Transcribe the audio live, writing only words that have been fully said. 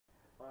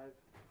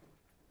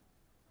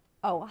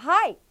Oh,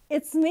 hi,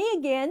 it's me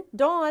again,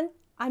 Dawn.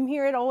 I'm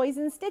here at Always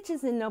in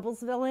Stitches in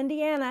Noblesville,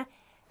 Indiana,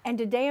 and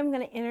today I'm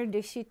going to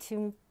introduce you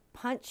to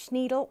punch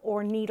needle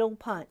or needle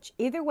punch.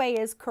 Either way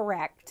is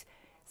correct.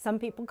 Some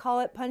people call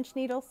it punch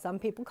needle, some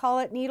people call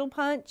it needle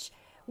punch.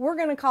 We're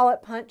going to call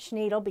it punch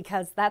needle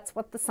because that's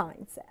what the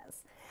sign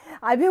says.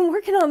 I've been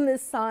working on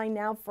this sign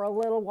now for a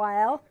little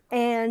while,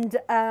 and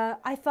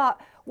I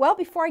thought, well,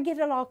 before I get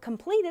it all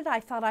completed,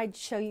 I thought I'd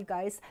show you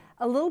guys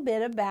a little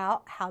bit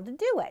about how to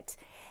do it.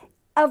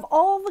 Of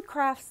all the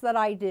crafts that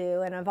I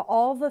do and of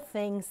all the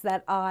things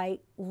that I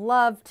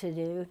love to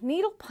do,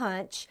 needle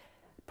punch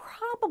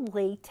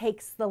probably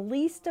takes the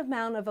least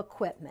amount of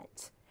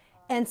equipment.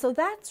 And so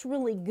that's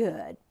really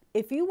good.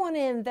 If you want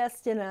to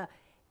invest in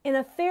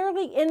a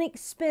fairly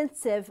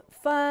inexpensive,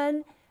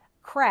 fun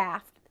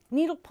craft,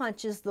 needle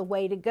punch is the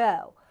way to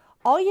go.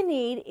 All you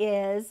need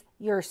is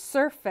your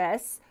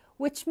surface,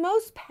 which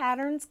most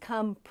patterns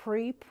come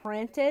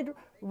pre-printed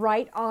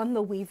right on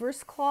the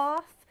weaver's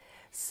cloth.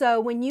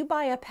 So when you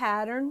buy a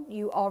pattern,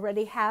 you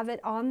already have it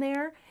on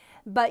there,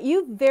 but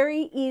you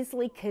very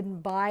easily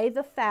can buy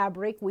the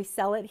fabric. We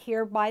sell it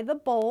here by the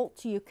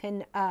bolt. You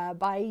can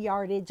buy a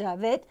yardage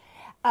of it.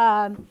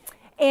 And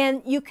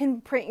you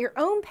can print your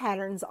own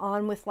patterns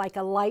on with like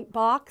a light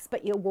box,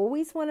 but you'll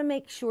always want to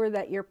make sure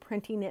that you're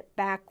printing it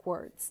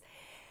backwards.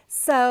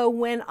 So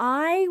when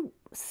I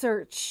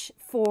search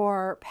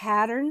for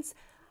patterns,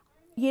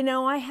 you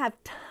know, I have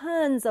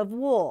tons of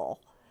wool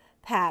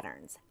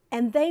patterns,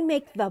 and they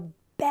make the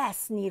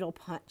best needle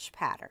punch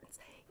patterns.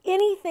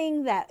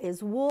 Anything that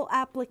is wool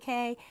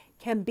applique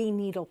can be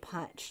needle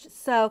punched.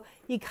 So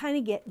you kind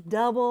of get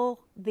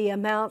double the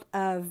amount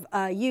of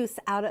use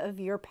out of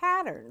your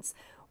patterns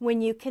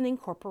when you can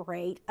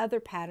incorporate other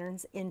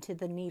patterns into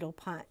the needle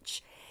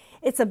punch.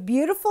 It's a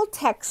beautiful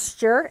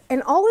texture,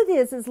 and all it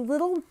is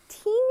little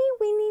teeny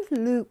weeny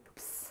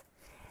loops.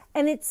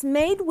 And it's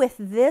made with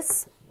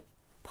this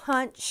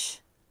punch,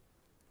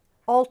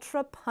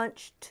 Ultra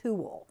Punch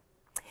tool.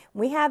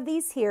 We have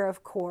these here,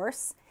 of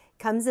course.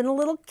 Comes in a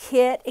little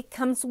kit. It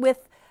comes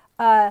with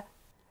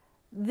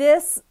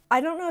this, I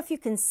don't know if you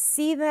can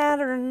see that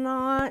or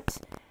not,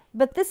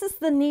 but this is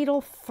the needle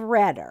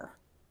threader.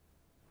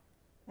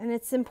 And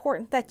it's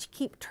important that you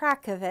keep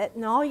track of it.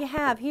 And all you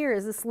have here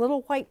is this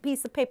little white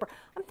piece of paper.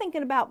 I'm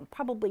thinking about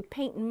probably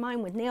painting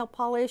mine with nail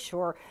polish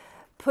or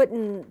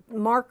putting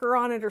marker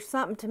on it or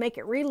something to make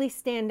it really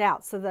stand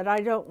out so that I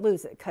don't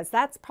lose it, because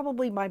that's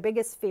probably my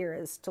biggest fear,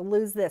 is to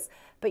lose this.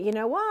 But you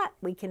know what?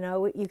 You can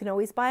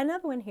always buy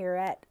another one here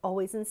at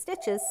Always in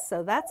Stitches,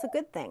 so that's a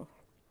good thing.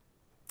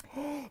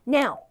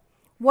 Now,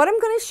 what I'm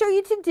going to show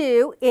you to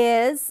do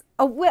is,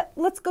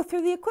 let's go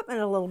through the equipment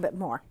a little bit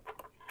more.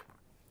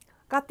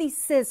 Got these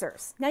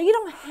scissors. Now, you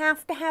don't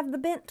have to have the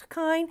bent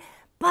kind,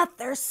 but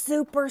they're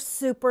super,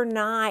 super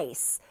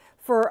nice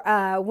for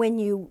when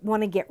you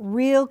want to get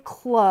real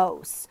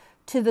close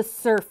to the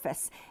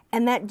surface.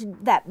 And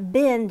that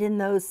bend in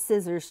those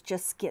scissors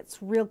just gets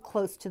real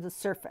close to the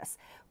surface.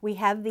 We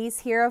have these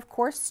here, of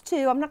course,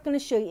 too. I'm not going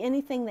to show you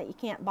anything that you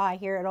can't buy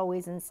here at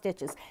Always in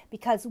Stitches,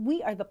 because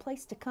we are the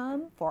place to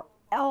come for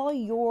all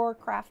your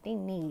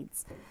crafting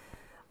needs.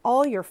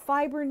 All your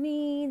fiber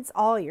needs,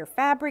 all your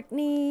fabric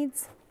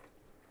needs.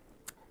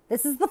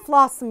 This is the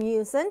floss I'm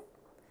using.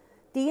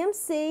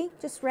 DMC,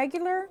 just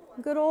regular,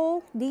 good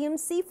old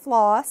DMC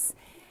floss.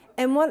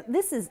 And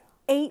this is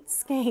 8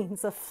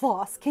 skeins of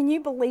floss. Can you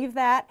believe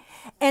that?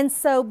 And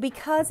so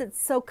because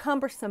it's so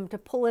cumbersome to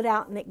pull it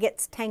out and it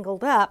gets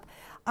tangled up,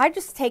 I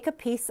just take a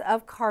piece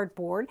of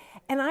cardboard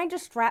and I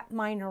just wrap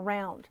mine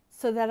around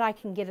so that I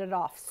can get it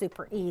off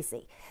super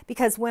easy.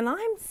 Because when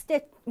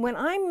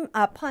I'm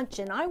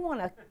punching, I want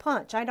to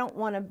punch. I don't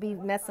want to be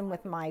messing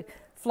with my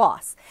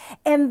floss.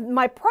 And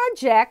my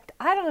project,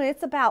 I don't know,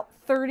 it's about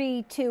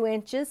 32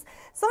 inches.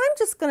 So I'm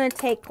just going to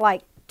take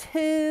like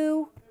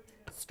 2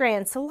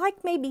 strands. So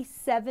like maybe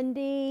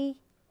 70,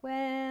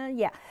 well,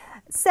 yeah,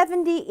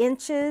 70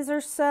 inches or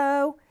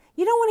so.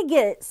 You don't want to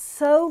get it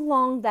so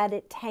long that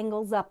it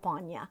tangles up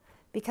on you,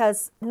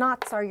 because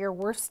knots are your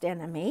worst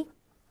enemy.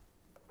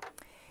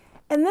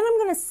 And then I'm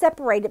going to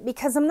separate it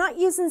because I'm not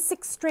using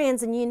 6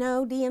 strands, and you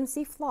know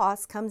DMC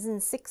floss comes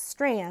in 6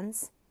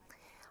 strands.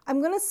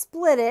 I'm going to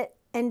split it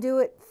and do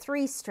it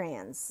 3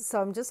 strands.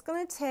 So I'm just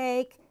going to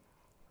take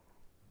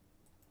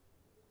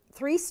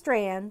 3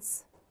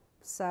 strands,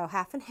 so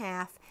half and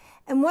half.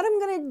 And what I'm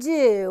going to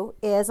do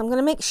is I'm going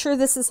to make sure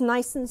this is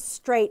nice and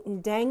straight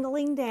and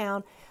dangling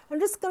down.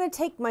 I'm just going to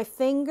take my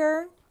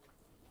finger,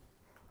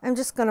 I'm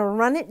just going to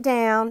run it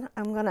down.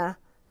 I'm going to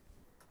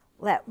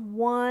let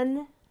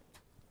one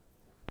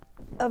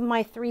of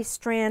my 3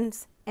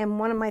 strands and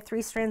one of my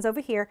 3 strands over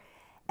here,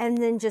 and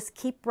then just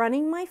keep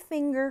running my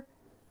finger,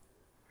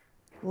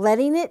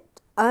 letting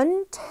it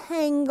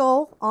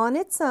untangle on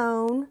its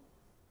own.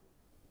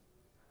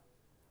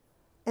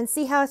 And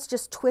see how it's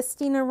just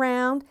twisting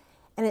around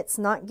and it's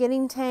not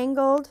getting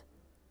tangled?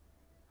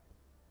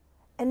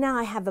 And now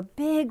I have a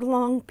big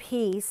long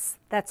piece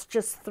that's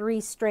just 3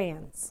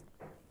 strands.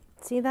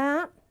 See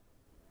that?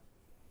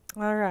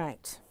 All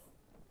right.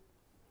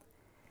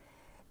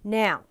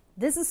 Now,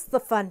 this is the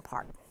fun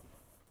part.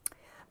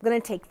 I'm going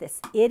to take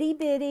this itty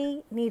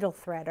bitty needle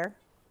threader,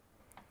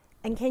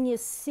 and can you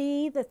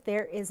see that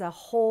there is a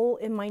hole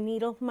in my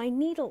needle? My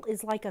needle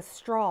is like a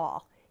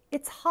straw.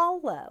 It's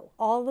hollow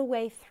all the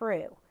way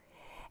through.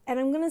 And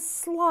I'm going to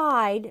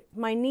slide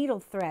my needle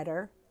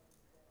threader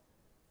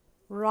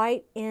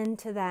right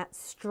into that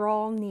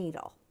straw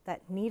needle,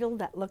 that needle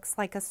that looks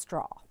like a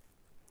straw.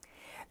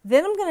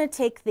 Then I'm going to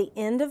take the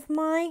end of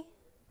my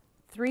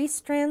 3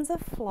 strands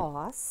of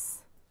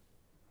floss,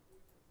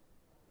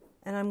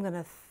 and I'm going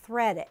to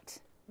thread it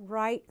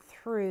right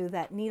through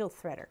that needle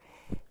threader.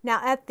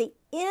 Now at the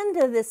end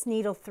of this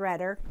needle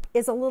threader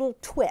is a little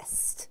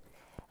twist,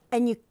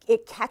 and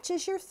it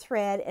catches your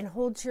thread and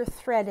holds your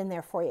thread in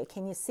there for you.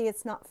 Can you see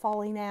it's not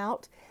falling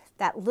out?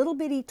 That little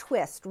bitty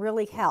twist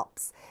really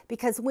helps,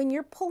 because when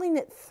you're pulling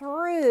it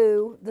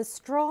through the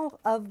straw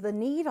of the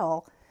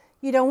needle,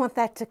 you don't want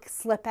that to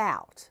slip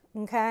out,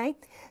 okay?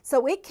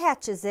 So it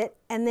catches it,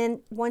 and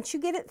then once you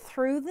get it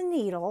through the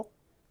needle,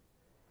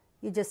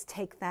 you just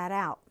take that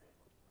out.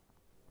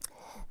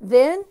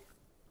 Then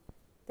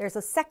there's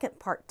a second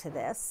part to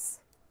this.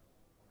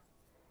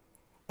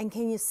 And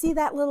can you see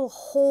that little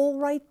hole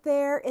right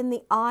there in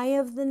the eye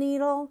of the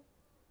needle?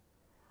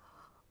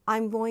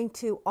 I'm going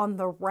to, on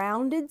the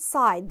rounded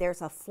side,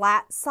 there's a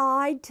flat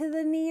side to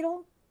the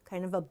needle,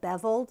 kind of a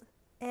beveled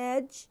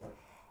edge.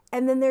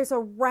 And then there's a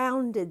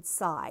rounded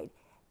side.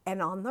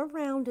 And on the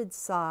rounded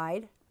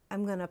side,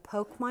 I'm going to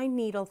poke my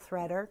needle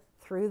threader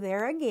through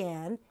there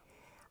again.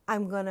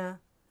 I'm going to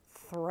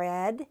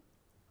thread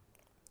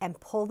and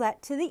pull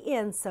that to the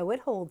end so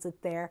it holds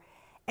it there,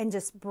 and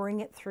just bring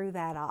it through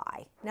that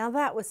eye. Now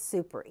that was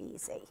super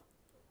easy.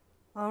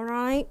 All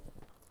right.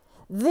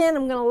 Then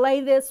I'm going to lay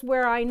this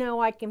where I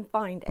know I can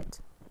find it.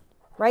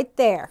 Right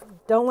there.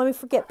 Don't let me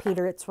forget,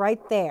 Peter. It's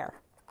right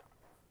there.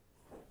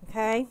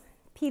 Okay.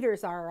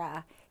 Peter's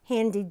our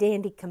handy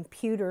dandy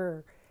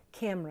computer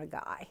camera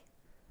guy.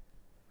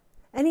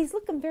 And he's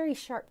looking very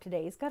sharp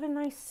today. He's got a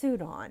nice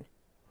suit on.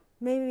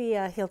 Maybe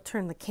he'll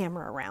turn the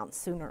camera around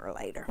sooner or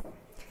later.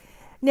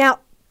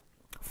 Now,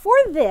 for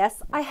this,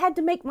 I had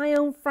to make my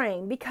own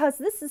frame because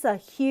this is a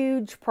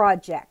huge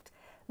project.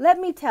 Let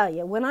me tell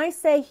you, when I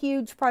say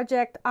huge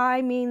project,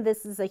 I mean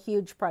this is a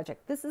huge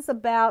project. This is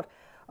about,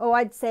 oh,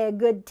 I'd say a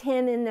good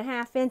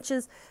 10.5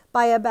 inches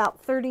by about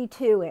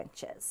 32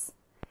 inches.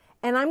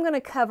 And I'm going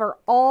to cover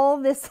all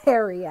this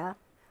area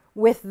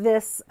with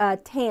this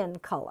tan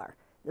color.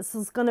 This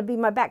is going to be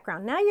my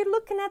background. Now you're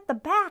looking at the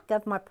back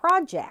of my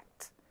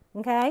project,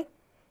 okay?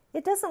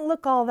 It doesn't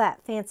look all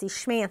that fancy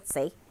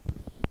schmancy.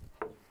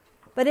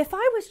 But if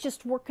I was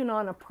just working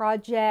on a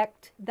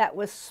project that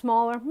was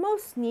smaller,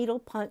 most needle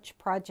punch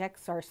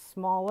projects are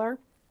smaller.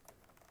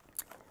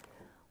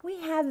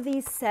 We have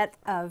these set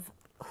of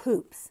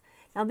hoops.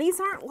 Now these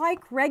aren't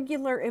like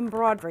regular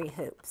embroidery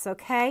hoops,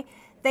 okay?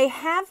 They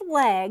have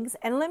legs,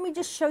 and let me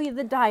just show you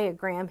the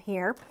diagram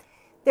here.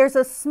 There's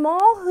a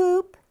small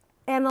hoop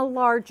and a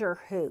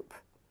larger hoop.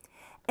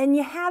 And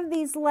you have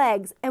these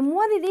legs, and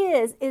what it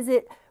is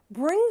it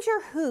brings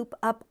your hoop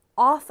up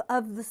off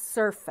of the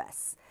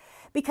surface.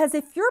 Because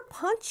if you're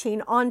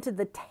punching onto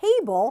the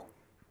table,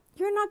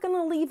 you're not going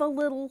to leave a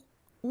little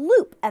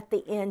loop at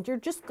the end. You're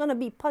just going to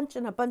be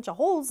punching a bunch of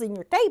holes in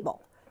your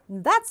table.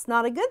 That's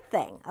not a good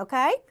thing,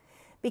 okay?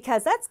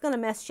 Because that's going to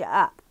mess you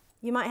up.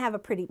 You might have a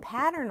pretty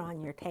pattern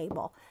on your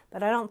table,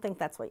 but I don't think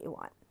that's what you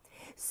want.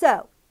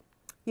 So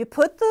you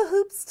put the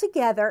hoops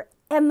together,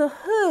 and the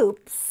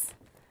hoops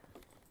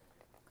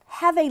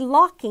have a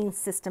locking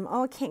system.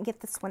 Oh, I can't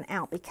get this one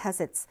out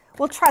because it's,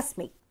 well, trust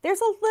me,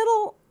 there's a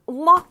little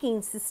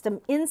locking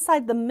system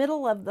inside the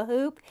middle of the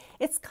hoop.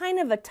 It's kind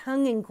of a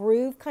tongue and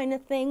groove kind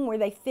of thing where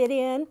they fit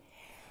in.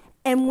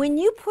 And when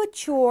you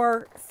put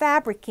your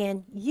fabric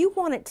in, you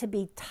want it to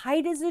be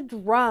tight as a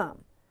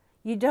drum.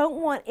 You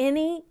don't want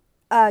any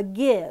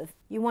give.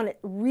 You want it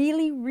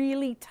really,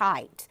 really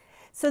tight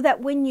so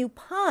that when you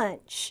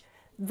punch,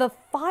 the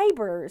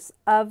fibers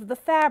of the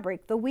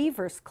fabric, the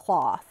weaver's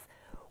cloth,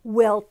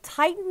 will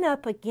tighten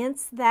up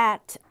against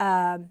that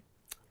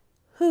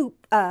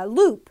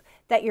loop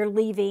that you're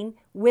leaving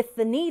with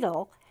the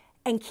needle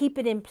and keep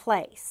it in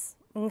place,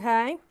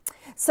 okay?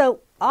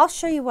 So I'll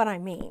show you what I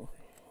mean.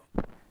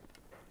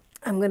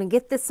 I'm going to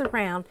get this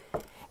around,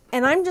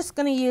 and I'm just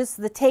going to use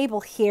the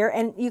table here,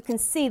 and you can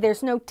see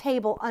there's no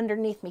table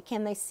underneath me.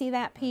 Can they see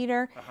that,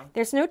 Peter?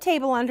 There's no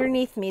table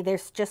underneath me.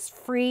 There's just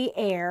free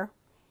air.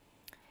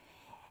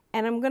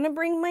 And I'm going to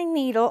bring my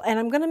needle, and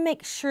I'm going to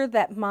make sure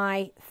that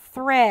my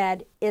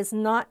thread is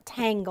not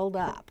tangled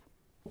up.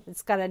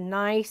 It's got a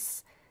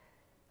nice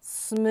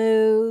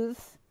smooth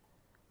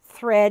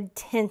thread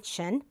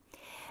tension.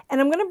 And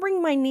I'm going to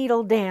bring my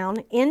needle down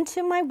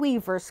into my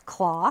weaver's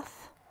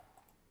cloth,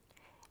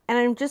 and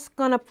I'm just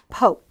going to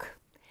poke.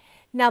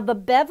 Now the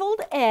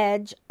beveled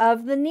edge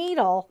of the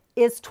needle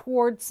is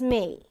towards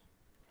me,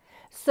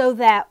 so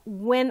that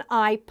when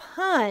I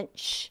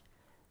punch,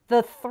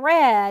 the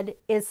thread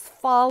is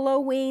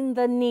following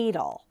the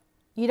needle.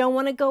 You don't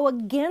want to go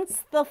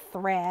against the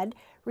thread.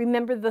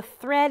 Remember, the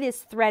thread is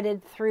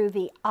threaded through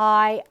the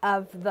eye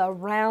of the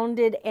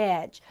rounded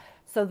edge.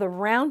 So the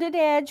rounded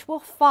edge will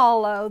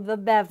follow the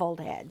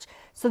beveled edge.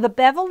 So the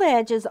beveled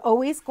edge is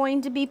always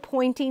going to be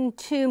pointing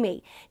to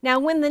me. Now,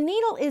 when the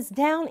needle is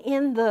down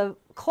in the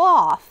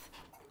cloth,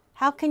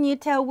 how can you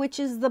tell which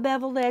is the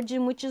beveled edge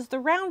and which is the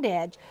round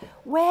edge?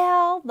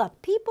 Well, the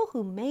people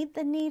who made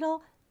the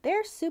needle,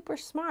 they're super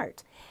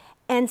smart.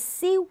 And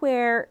see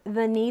where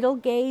the needle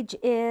gauge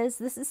is?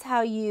 This is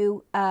how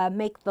you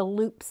make the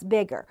loops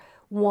bigger.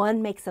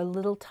 1 makes a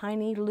little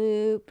tiny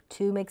loop,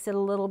 2 makes it a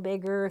little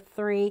bigger,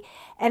 3.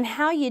 And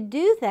how you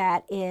do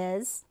that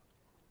is,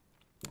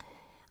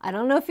 I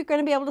don't know if you're going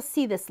to be able to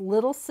see this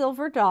little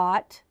silver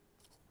dot.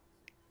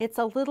 It's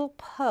a little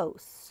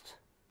post.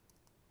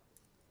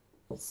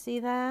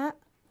 See that?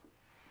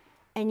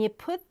 And you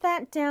put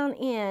that down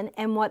in,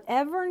 and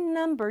whatever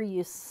number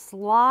you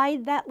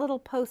slide that little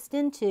post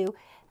into,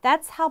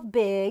 that's how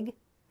big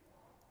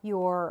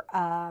your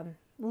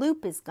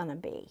loop is going to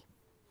be.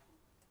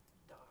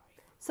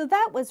 So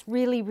that was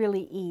really,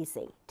 really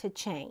easy to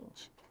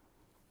change.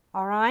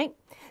 All right?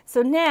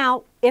 So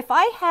now, if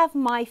I have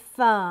my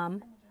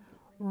thumb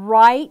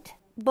right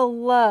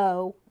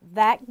below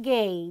that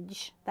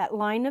gauge, that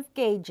line of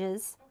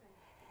gauges,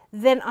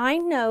 then I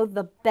know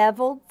the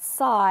beveled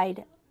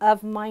side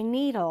of my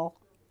needle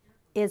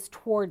is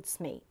towards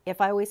me, if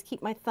I always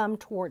keep my thumb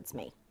towards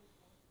me.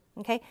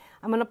 Okay,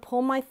 I'm going to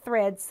pull my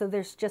thread so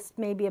there's just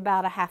maybe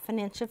about a ½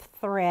 inch of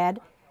thread.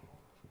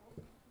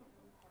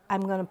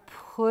 I'm going to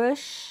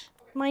push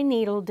my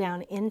needle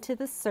down into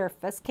the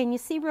surface. Can you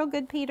see real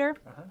good, Peter?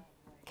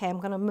 Okay, I'm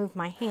going to move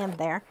my hand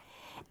there.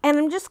 And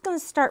I'm just going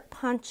to start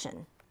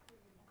punching.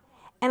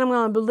 And I'm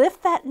going to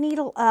lift that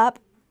needle up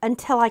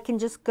until I can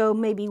just go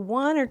maybe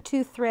 1 or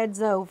 2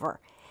 threads over.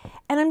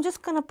 And I'm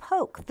just going to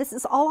poke. This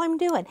is all I'm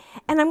doing.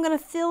 And I'm going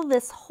to fill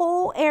this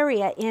whole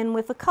area in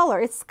with a color.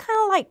 It's kind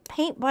of like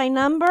paint by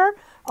number,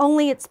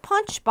 only it's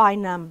punch by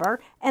number,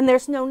 and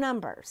there's no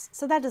numbers.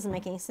 So that doesn't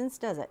make any sense,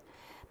 does it?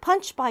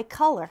 Punch by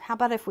color. How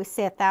about if we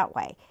say it that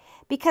way?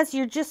 Because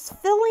you're just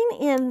filling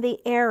in the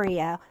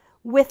area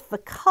with the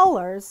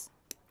colors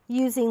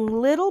using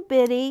little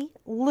bitty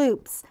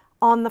loops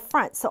on the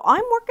front. So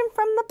I'm working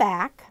from the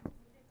back.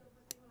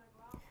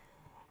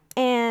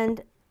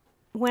 And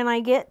when I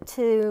get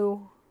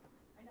to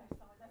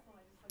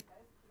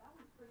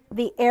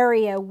the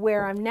area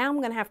where I'm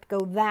going to have to go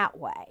that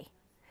way.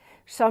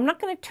 So I'm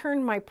not going to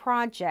turn my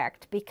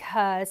project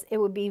because it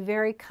would be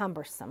very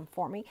cumbersome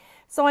for me.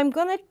 So I'm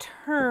going to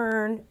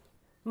turn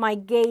my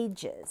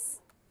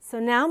gauges. So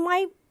now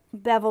my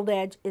beveled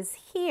edge is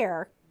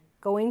here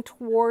going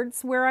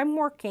towards where I'm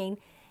working,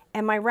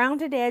 and my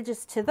rounded edge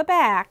is to the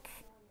back,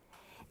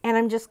 and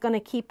I'm just going to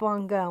keep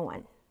on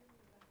going.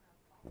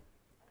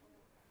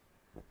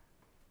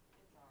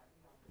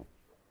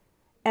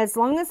 As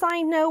long as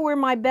I know where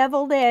my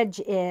beveled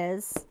edge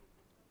is,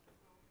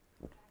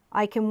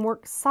 I can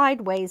work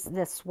sideways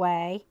this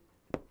way.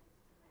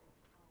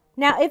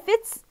 Now, if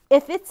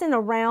it's in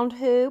a round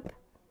hoop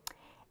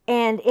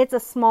and it's a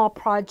small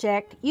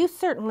project, you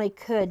certainly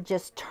could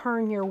just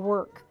turn your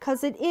work,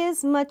 because it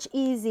is much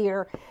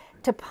easier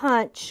to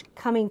punch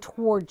coming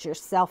towards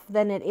yourself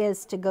than it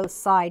is to go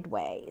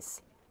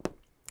sideways.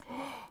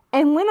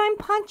 And when I'm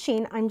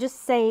punching, I'm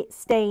just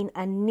staying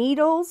a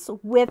needle's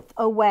width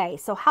away.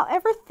 So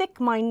however thick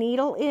my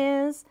needle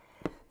is,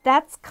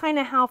 that's kind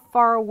of how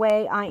far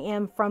away I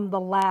am from the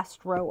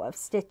last row of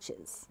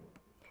stitches.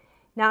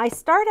 Now I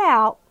start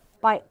out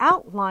by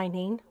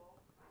outlining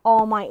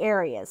all my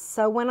areas.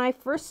 So when I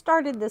first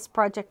started this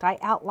project, I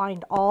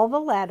outlined all the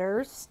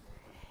letters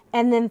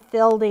and then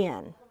filled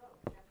in.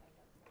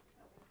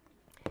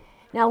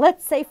 Now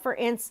let's say, for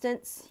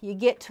instance, you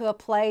get to a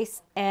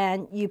place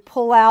and you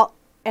pull out,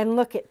 and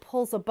look, it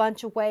pulls a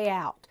bunch of way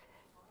out.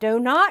 Do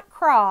not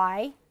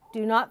cry.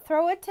 Do not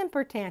throw a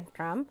temper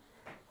tantrum.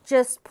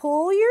 Just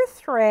pull your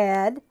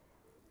thread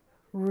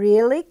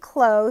really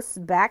close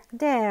back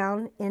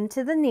down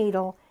into the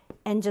needle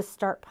and just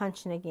start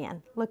punching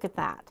again. Look at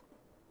that.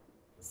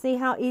 See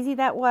how easy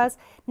that was?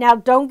 Now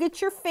don't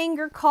get your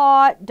finger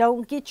caught.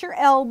 Don't get your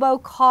elbow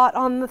caught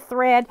on the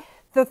thread.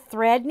 The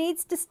thread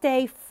needs to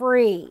stay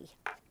free.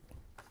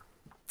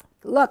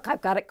 Look,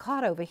 I've got it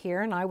caught over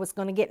here, and I was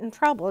going to get in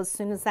trouble as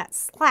soon as that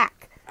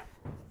slack,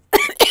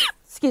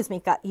 excuse me,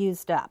 got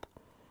used up.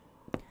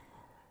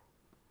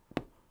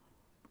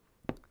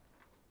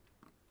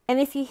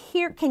 And if you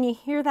hear, can you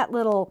hear that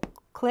little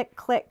click,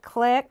 click,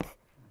 click?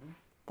 Mm-hmm.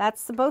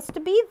 That's supposed to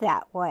be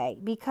that way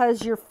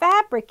because your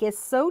fabric is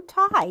so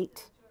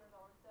tight,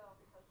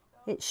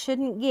 it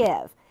shouldn't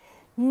give.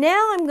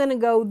 Now I'm going to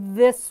go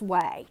this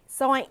way.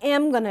 So I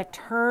am going to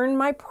turn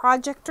my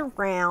project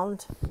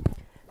around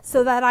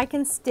so that I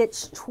can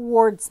stitch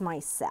towards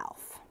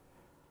myself.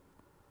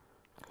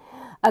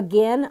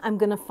 Again, I'm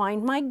going to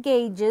find my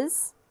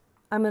gauges.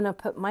 I'm going to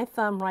put my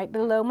thumb right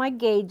below my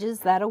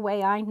gauges. That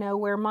way I know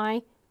where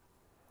my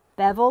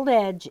beveled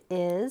edge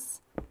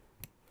is.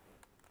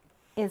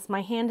 Is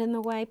my hand in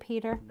the way,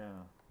 Peter?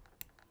 No.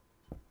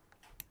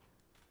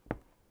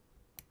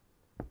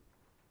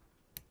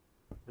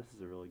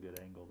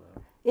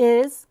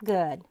 It is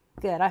good.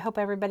 Good. I hope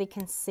everybody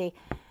can see.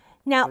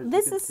 Now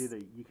this is.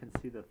 You can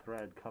see the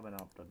thread coming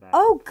out the back.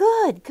 Oh,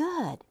 good,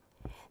 good.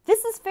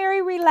 This is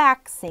very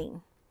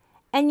relaxing.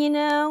 And you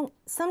know,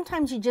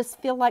 sometimes you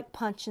just feel like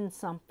punching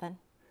something,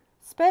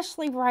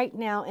 especially right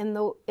now in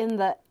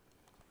the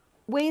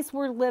ways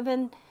we're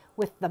living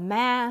with the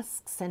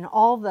masks and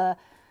all the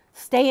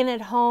staying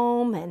at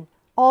home and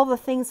all the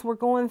things we're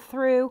going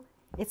through.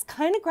 It's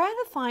kind of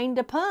gratifying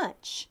to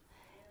punch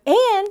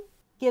and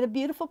get a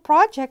beautiful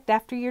project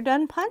after you're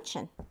done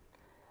punching.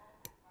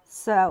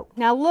 So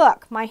now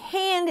look, my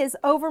hand is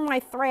over my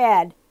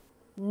thread.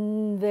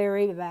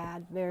 Very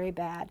bad, very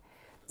bad.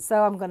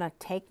 So I'm going to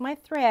take my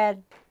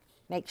thread,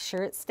 make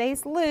sure it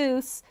stays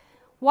loose.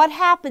 What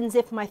happens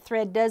if my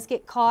thread does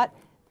get caught?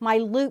 My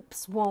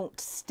loops won't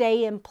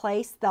stay in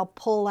place, they'll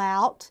pull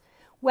out.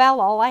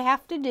 Well, all I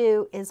have to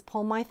do is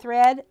pull my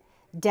thread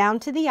down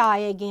to the eye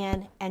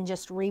again and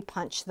just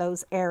repunch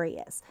those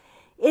areas.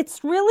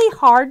 It's really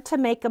hard to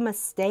make a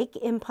mistake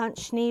in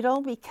punch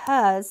needle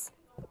because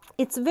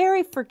it's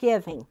very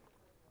forgiving.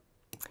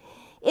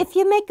 If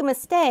you make a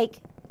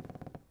mistake,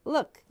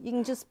 look, you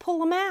can just pull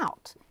them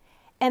out.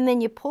 And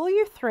then you pull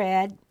your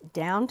thread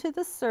down to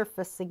the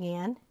surface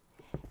again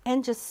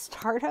and just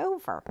start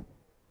over.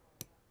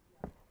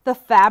 The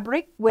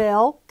fabric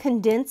will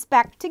condense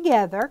back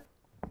together.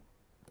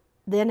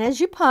 Then as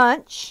you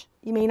punch,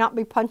 you may not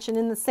be punching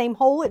in the same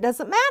hole, it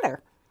doesn't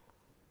matter.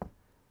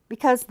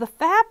 Because the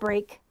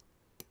fabric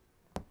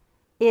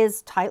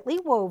is tightly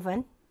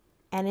woven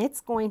and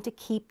it's going to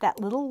keep that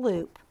little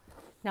loop.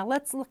 Now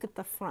let's look at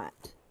the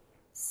front.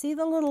 See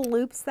the little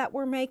loops that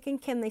we're making?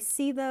 Can they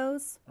see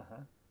those?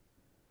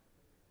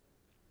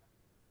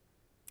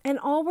 And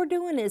all we're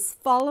doing is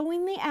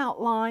following the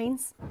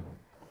outlines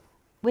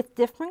with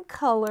different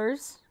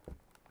colors.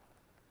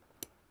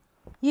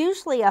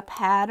 Usually a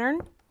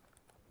pattern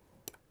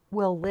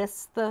will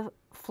list the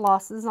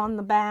flosses on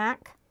the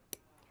back.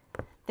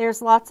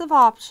 There's lots of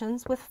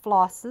options with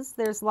flosses.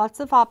 There's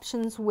lots of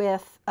options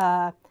with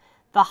the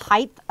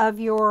height of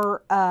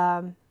your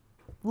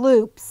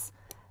loops.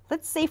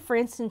 Let's say, for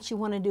instance, you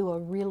want to do a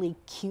really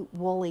cute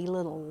woolly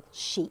little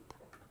sheep.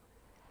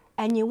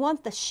 And you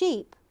want the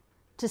sheep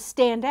to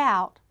stand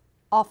out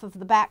off of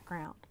the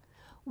background.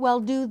 Well,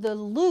 do the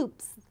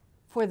loops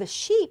for the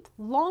sheep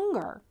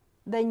longer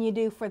than you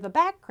do for the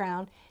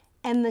background,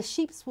 and the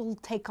sheeps will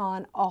take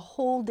on a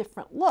whole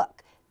different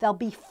look. They'll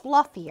be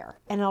fluffier,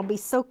 and it'll be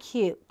so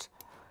cute.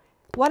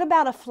 What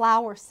about a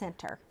flower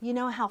center? You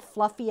know how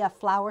fluffy a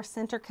flower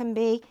center can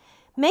be?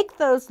 Make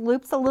those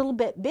loops a little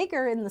bit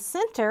bigger in the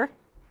center,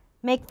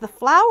 make the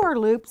flower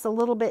loops a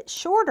little bit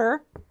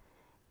shorter,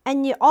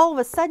 and all of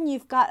a sudden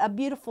you've got a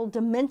beautiful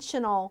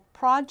dimensional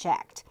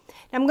project.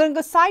 Now I'm going to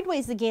go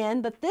sideways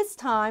again, but this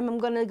time I'm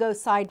going to go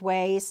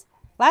sideways.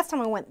 Last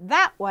time I went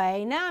that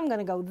way, now I'm going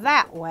to go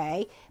that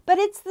way, but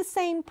it's the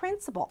same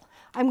principle.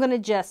 I'm going to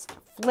just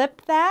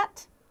flip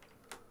that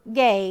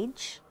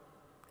gauge,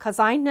 because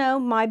I know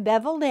my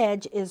beveled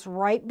edge is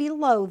right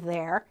below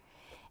there.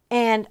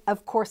 And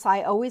of course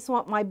I always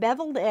want my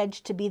beveled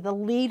edge to be the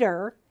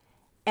leader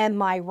and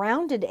my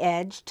rounded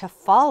edge to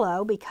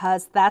follow,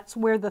 because that's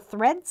where the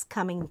thread's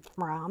coming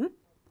from.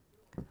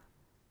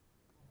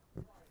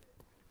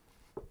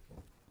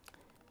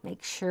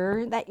 Make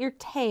sure that your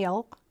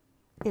tail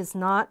is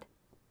not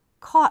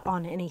caught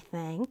on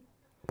anything.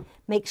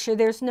 Make sure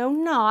there's no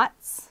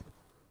knots.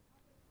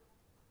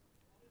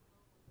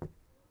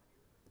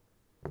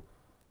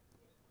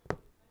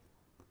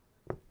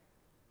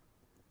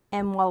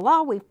 And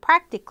voila, we've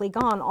practically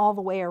gone all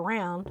the way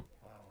around.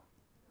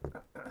 Wow.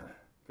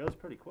 Goes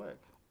pretty quick.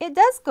 It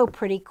does go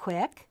pretty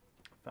quick.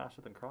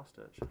 Faster than cross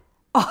stitch.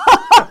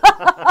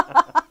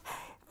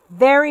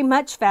 Very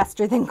much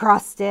faster than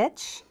cross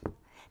stitch.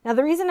 Now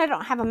the reason I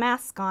don't have a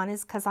mask on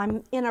is because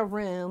I'm in a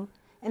room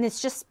and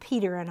it's just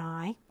Peter and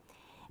I.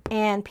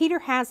 And Peter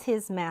has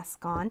his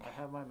mask on.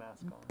 I have my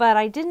mask on. But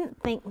I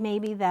didn't think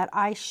maybe that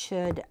I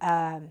should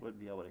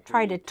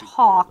try to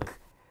talk talk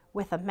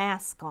with a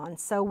mask on.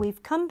 So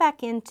we've come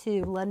back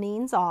into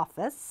Lanine's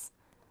office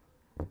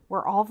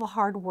where all the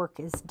hard work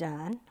is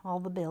done. All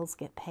the bills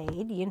get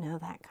paid. You know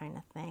that kind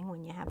of thing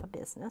when you have a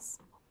business.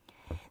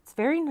 It's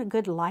very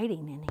good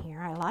lighting in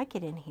here. I like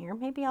it in here.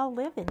 Maybe I'll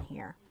live in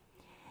here.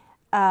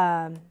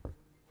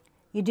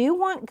 You do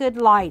want good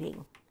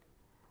lighting.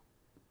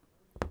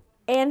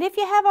 And if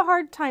you have a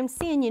hard time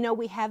seeing, you know,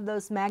 we have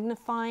those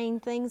magnifying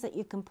things that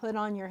you can put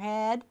on your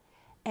head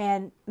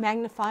and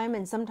magnify them,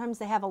 and sometimes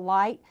they have a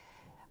light.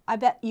 I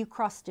bet you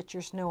cross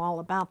stitchers know all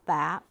about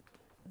that.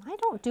 I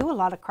don't do a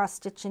lot of cross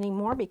stitch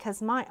anymore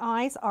because my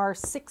eyes are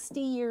 60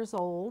 years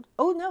old.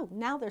 Oh no,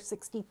 now they're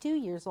 62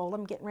 years old.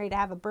 I'm getting ready to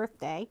have a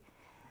birthday.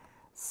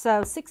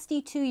 So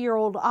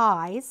 62-year-old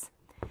eyes,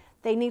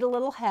 they need a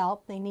little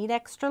help. They need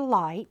extra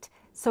light.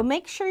 So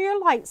make sure your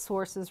light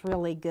source is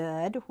really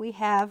good. We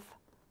have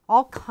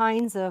all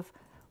kinds of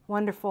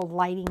wonderful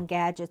lighting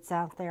gadgets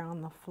out there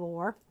on the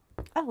floor.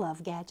 I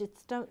love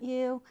gadgets, don't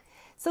you?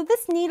 So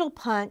this needle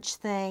punch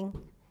thing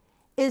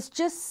is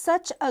just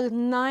such a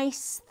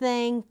nice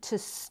thing to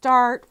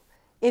start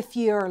If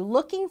you're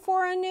looking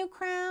for a new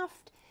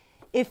craft,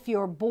 if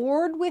you're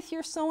bored with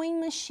your sewing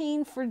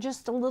machine for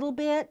just a little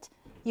bit,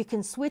 you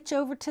can switch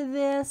over to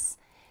this.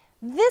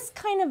 This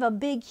kind of a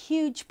big,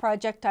 huge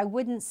project I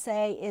wouldn't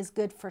say is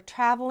good for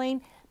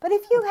traveling, but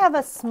if you have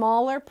a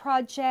smaller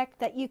project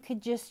that you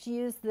could just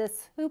use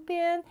this hoop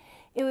in,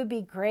 it would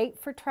be great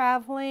for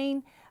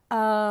traveling,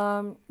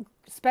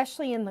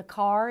 especially in the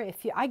car.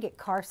 I get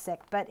car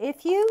sick, but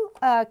if you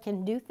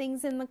can do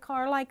things in the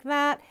car like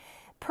that,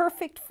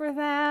 perfect for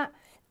that.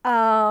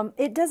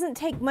 It doesn't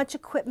take much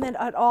equipment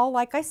at all.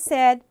 Like I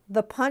said,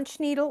 the punch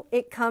needle,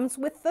 it comes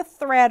with the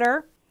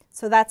threader,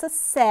 so that's a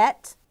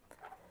set.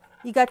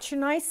 You got your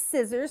nice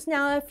scissors.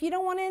 Now, if you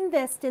don't want to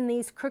invest in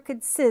these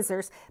crooked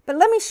scissors, but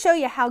let me show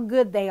you how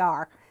good they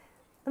are.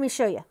 Let me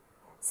show you.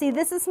 See,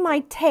 this is my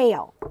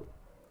tail.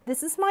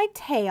 This is my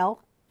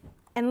tail.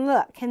 And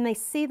look, can they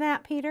see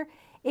that, Peter?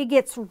 It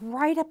gets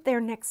right up there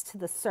next to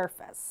the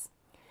surface.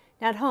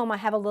 Now, at home, I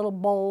have a little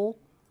bowl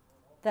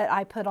that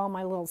I put all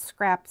my little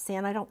scraps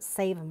in. I don't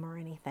save them or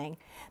anything.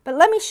 But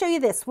let me show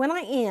you this. When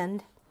I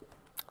end,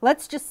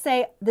 let's just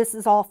say this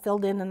is all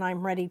filled in and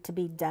I'm ready to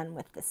be done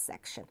with this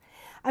section.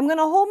 I'm going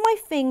to hold my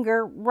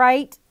finger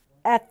right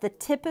at the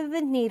tip of the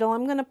needle.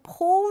 I'm going to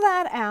pull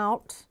that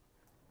out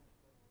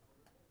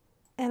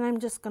and I'm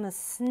just going to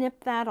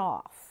snip that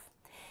off.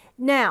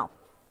 Now,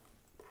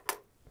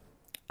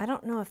 I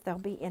don't know if there'll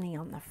be any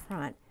on the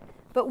front,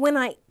 but when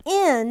I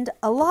end,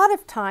 a lot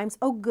of times,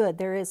 oh good,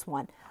 there is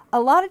one. A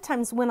lot of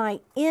times when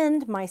I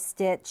end my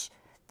stitch,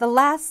 the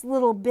last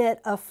little bit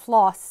of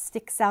floss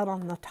sticks out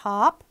on the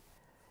top.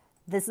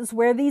 This is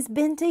where these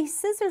bendy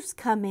scissors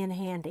come in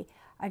handy.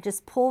 I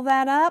just pull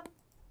that up,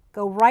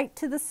 go right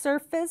to the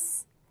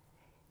surface,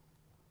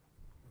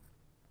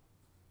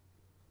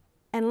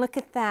 and look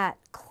at that,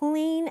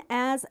 clean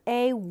as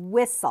a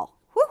whistle.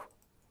 Whew.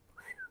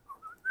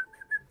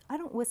 I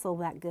don't whistle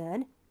that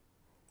good.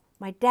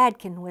 My dad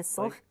can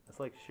whistle.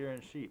 It's like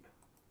shearing sheep.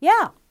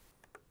 Yeah,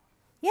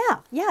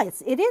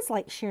 it is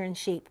like shearing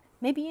sheep.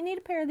 Maybe you need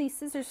a pair of these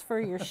scissors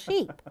for your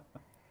sheep.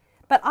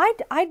 But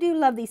I do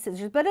love these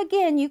scissors. But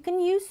again, you can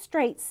use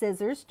straight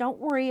scissors. Don't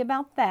worry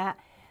about that.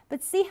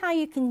 But see how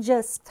you can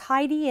just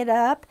tidy it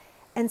up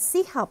and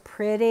see how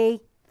pretty.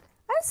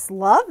 I just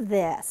love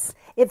this.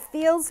 It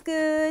feels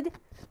good.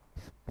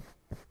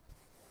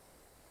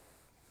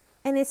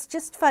 And it's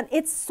just fun.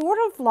 It's sort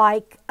of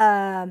like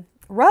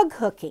rug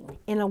hooking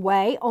in a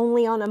way,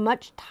 only on a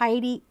much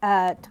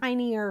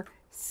tinier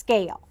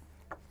scale.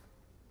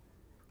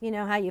 You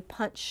know how you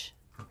punch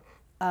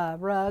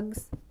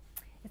rugs?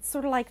 It's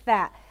sort of like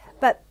that.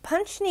 But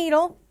punch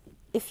needle,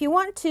 if you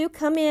want to,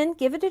 come in,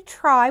 give it a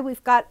try.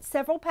 We've got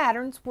several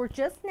patterns. We're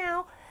just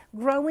now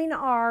growing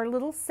our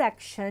little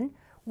section.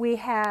 We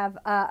have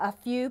a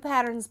few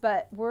patterns,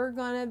 but we're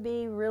going to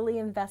be really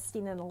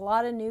investing in a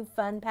lot of new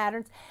fun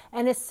patterns.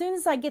 And as soon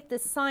as I get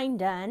this sign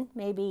done,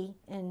 maybe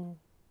in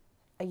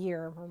a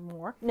year or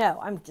more. No,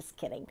 I'm just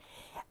kidding.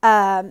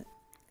 As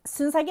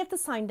soon as I get the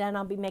sign done,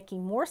 I'll be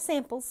making more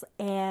samples.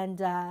 And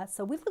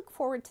so we look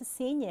forward to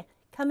seeing you.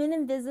 Come in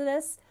and visit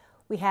us.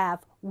 We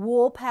have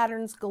wool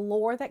patterns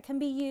galore that can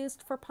be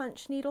used for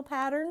punch needle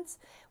patterns.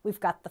 We've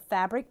got the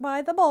fabric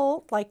by the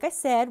bolt, like I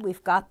said.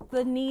 We've got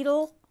the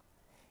needle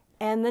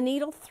and the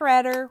needle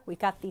threader. We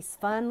got these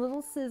fun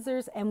little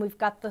scissors, and we've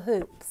got the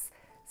hoops.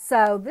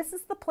 So this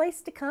is the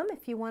place to come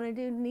if you want to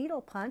do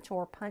needle punch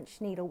or punch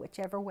needle,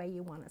 whichever way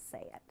you want to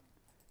say it.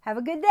 Have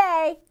a good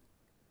day.